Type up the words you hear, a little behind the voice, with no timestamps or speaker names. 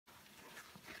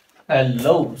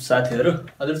Hello साथीहरु,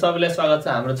 हजुर सबैलाई स्वागत छ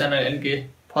हाम्रो च्यानल एनके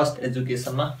फर्स्ट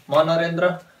एजुकेसनमा। म नरेन्द्र।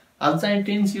 आज चाहिँ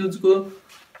टेन्स युजको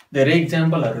धेरै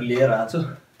एक्जाम्पलहरु लिएर आएको छु।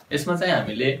 यसमा चाहिँ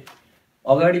हामीले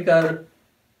अगाडिका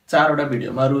 4 वटा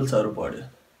भिडियोमा रुल्सहरु पढ्यो।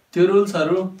 त्यो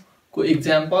रुल्सहरुको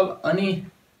एक्जाम्पल अनि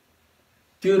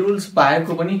त्यो रुल्स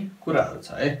बाहेकको पनि कुराहरु छ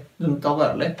है, जुन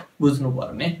तपाईहरुले बुझ्नु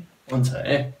पर्ने हुन्छ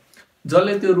है।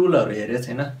 जसले त्यो रुलहरु हेरेको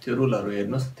छैन त्यो रुलहरु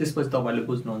हेर्नुस्, त्यसपछि तपाईले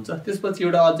बुझ्नुहुन्छ। त्यसपछि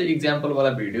एउटा अझै एक्जाम्पल वाला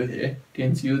भिडियो थियो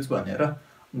टेन्स युज भनेर,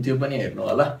 त्यो पनि हेर्नु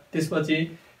होला। त्यसपछि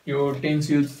यो टेन्स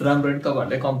युज राम्ररी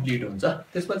तपाईहरुले कम्प्लिट हुन्छ।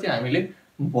 त्यसपछि हामीले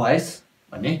भोइस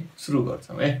भन्ने सुरु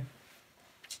गर्छौं है।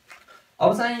 अब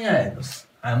चाहिँ यहाँ हेर्नुस्,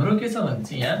 हाम्रो के छ भने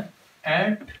चाहिँ यहाँ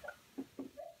एट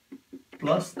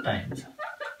प्लस टाइम छ।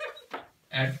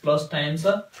 एट प्लस टाइम छ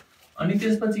अनि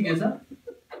त्यसपछि के छ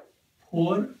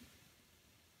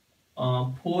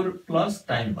 4 प्लस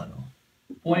टाइम भनौं,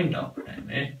 पोइन्ट अफ टाइम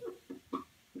है,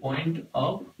 पोइन्ट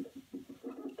अफ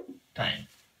टाइम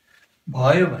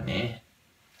भयो भने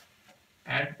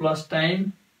एट प्लस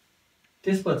टाइम,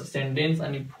 त्यसपछि सेन्टेन्स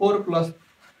अनि 4 प्लस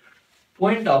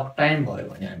पोइन्ट अफ टाइम भयो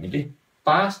भने हामीले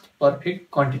पास्ट पर्फेक्ट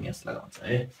कन्टिन्युअस लगाउँछ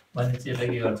है। भनेपछि यसलाई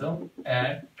के गर्छौं,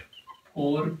 at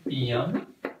 4 PM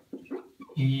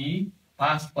Hee,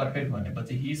 past perfect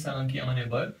भनेपछि ही सँग के आउने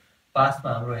भयो,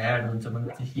 पास्टमा हाम्रो ह्याड हुन्छ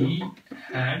भनेपछि ही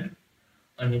ह्याड,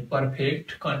 अनि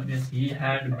perfect continuous Hee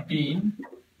had been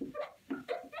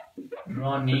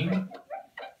running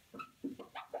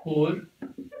for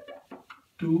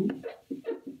 2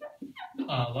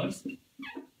 hours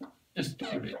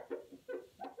yesterday।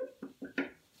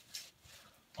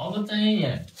 अब चाहिँ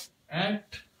यहाँ एट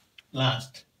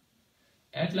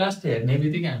लास्ट हेर्ने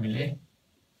बित्तिकै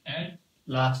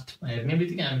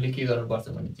हामीले के गर्नुपर्छ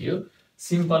भने चाहिँ यो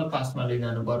सिम्पल पास्टमा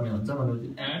लिइरहनु पर्ने हुन्छ। भनेपछि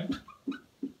at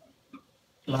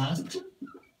last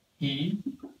he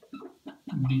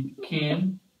became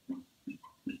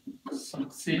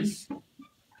successful.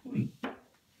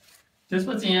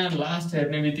 त्यसपछि यहाँ लास्ट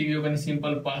हेर्ने बित्तिकै यो पनि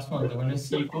सिम्पल पास्टमा हुन्छ भने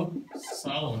सी को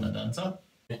साउ हुन जान्छ।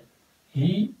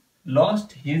 ही lost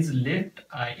his left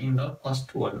I in the first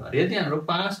world war. यदि हाम्रो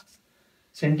पास्ट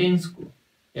सेन्टेन्सको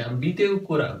यहाँ बितेको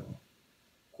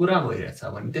कुरा भइरहेछ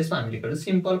भने त्यसमा हामीले गर्छ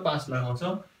सिम्पल पास्ट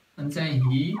लगाउँछौं। अनि चाहिँ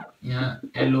ही यहाँ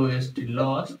LOST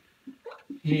lost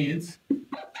his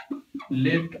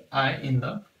left I in the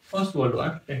first world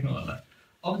war लेख्नु होला।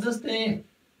 अब जस्तै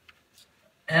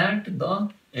at the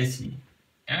AC,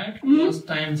 at plus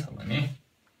time छ भने,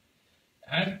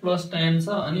 एट प्लस टाइम छ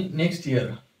अनि नेक्स्ट इयर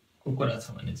को कुरा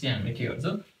छ भने चाहिँ हामीले के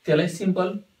गर्छौं, त्यसलाई सिम्पल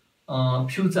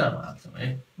फ्युचरमा हाल्छौं है।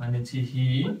 भनेपछि he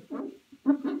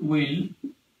will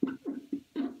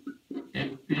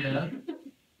appear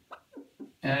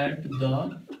at the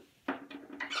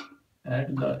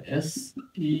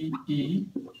STE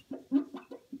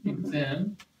exam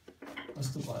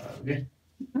कस्तो पाराले के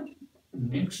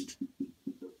नेक्स्ट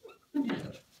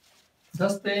इयर।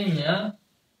 जस्तै यहाँ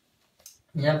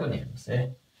पनि हेर्नुस् है,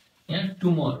 यहाँ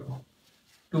टुमोरो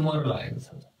लागेको छ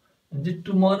भने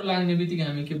टुमोरो लाग्ने बित्तिकै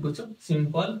हामी के बुझ्छौं,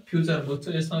 सिम्पल फ्युचर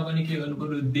बुझ्छौं। यसमा पनि के गर्नु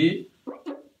पर्यो, दे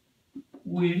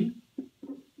विल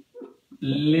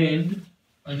लेन्ड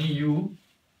अनि यु,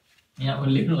 यहाँ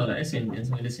लेख्नु होला है सेन्टेन्स,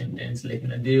 मैले सेन्टेन्स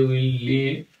लेख्न, दे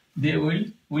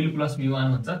विल प्लस V1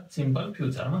 हुन्छ सिम्पल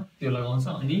फ्युचरमा, त्यो लगाउँछ।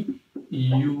 अनि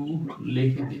यु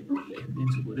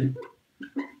लेखिदिन्छु पुरै,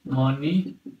 मनी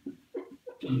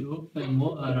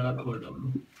TOMORROW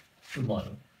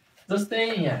टुमोरो। जस्तै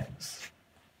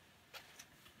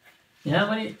यहाँ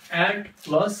पनि एट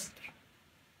प्लस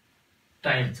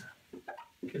टाइम छ,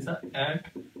 के छ एट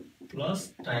प्लस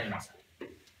टाइम छ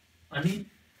अनि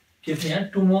के छ यहाँ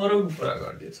टुमोरो को कुरा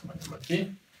गर्दैछ भनेपछि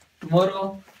टुमोरो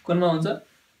कुनमा हुन्छ,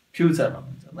 फ्युचरमा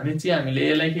हुन्छ। भने चाहिँ हामीले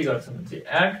यसलाई के गर्छौं भने चाहिँ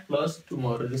एट प्लस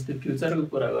टुमोरो, जस्तै फ्युचरको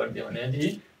कुरा गर्दियो भने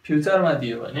फ्युचरमा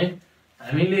दियो भने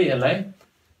हामीले यसलाई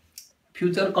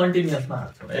फ्युचर कन्टिन्युअसमा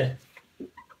हाल्छौं है।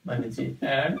 भनेपछि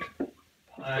at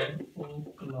 5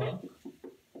 o'clock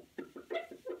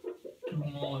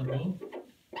tomorrow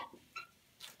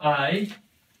I,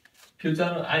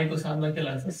 future I को साथमा के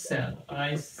लाग्छ, सेल,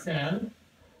 आई सेल,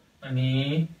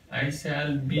 अनि I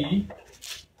sale be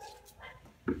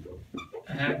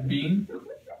having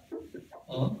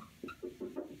a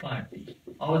party.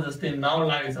 अब जस्तै नाउ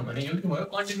लागेछ भने यो के भयो,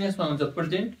 कन्टिन्युअसमा हुन्छ,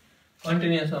 प्रेजेन्ट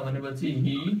कन्टिन्युअसमा भनेपछि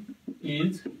he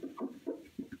is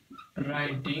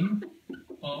writing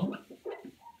a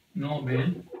novel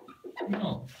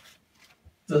now.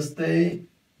 जस्तै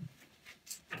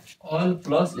अल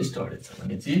प्लस स्टडी छ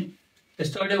भने चाहिँ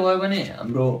स्टडी भयो भने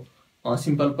हाम्रो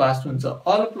सिम्पल पास्ट हुन्छ,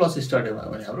 अल प्लस स्टडी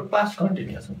भयो भने हाम्रो पास्ट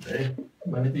कन्टिन्युअस हुन्छ है।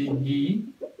 भनेपछि he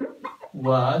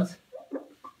was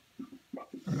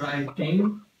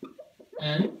writing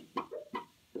an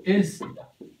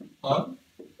or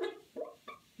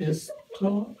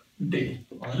yesterday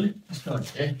only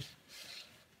yesterday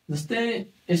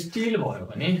जस्तै स्टिल भयो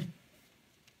भने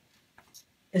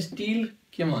स्टिल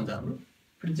केमा हुन्छ हाम्रो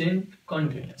प्रेजेन्ट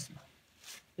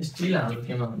कन्टिन्युअसमा स्टिल हाम्रो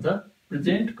केमा हुन्छ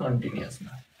प्रेजेन्ट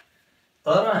कन्टिन्युअसमा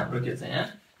तर हाम्रो के छ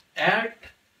यहाँ एट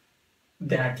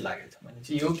दैट लागेछ भने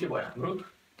चाहिँ यो के भयो हाम्रो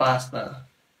पास्टमा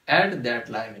एट दैट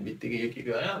लाग्ने बित्तिकै यो के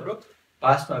गयो हाम्रो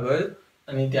पास्टमा गयो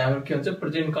अनि त्यहाँ हाम्रो के हुन्छ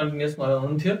प्रेजेन्ट कन्टिन्युअसमा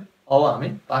हुन्थ्यो अब हामी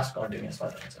पास्ट कन्टिन्युअसमा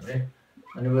जान्छौँ है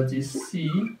भनेपछि सी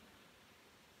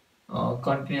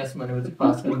कन्टिन्युअस भनेपछि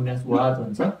पास्ट कन्टिन्युअस वाज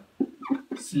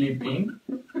हुन्छ sleeping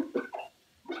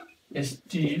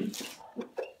still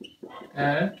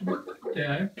at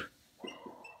that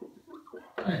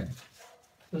time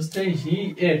जस्तै ही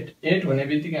एट हुने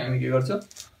बित्तिकै हामी के गर्छौँ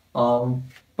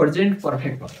प्रेजेन्ट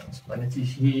पर्फेक्ट भन्छ भनेपछि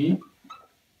ही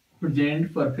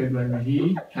प्रेजेन्ट पर्फेक्ट भने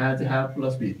ही हैज हैव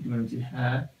प्लस भी भनेपछि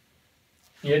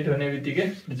हैड एट होने बित्तिकै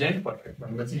प्रेजेन्ट पर्फेक्ट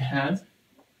भनेपछि has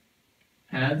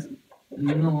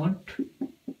not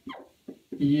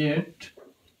yet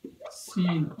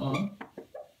seen a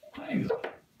tiger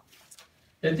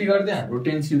यति गर्दै हाम्रो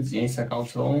टेन्स युज यही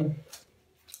सकाउँछौँ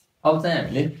अब चाहिँ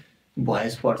हामीले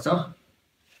भोइस पढ्छौँ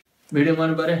भिडियो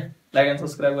मन परे लाइक एन्ड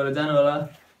सब्सक्राइब गरेर जानु होला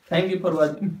थ्याङ्क यू फर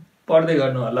वाचिङ पढ्दै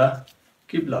गर्नु होला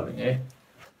किप लभिङ है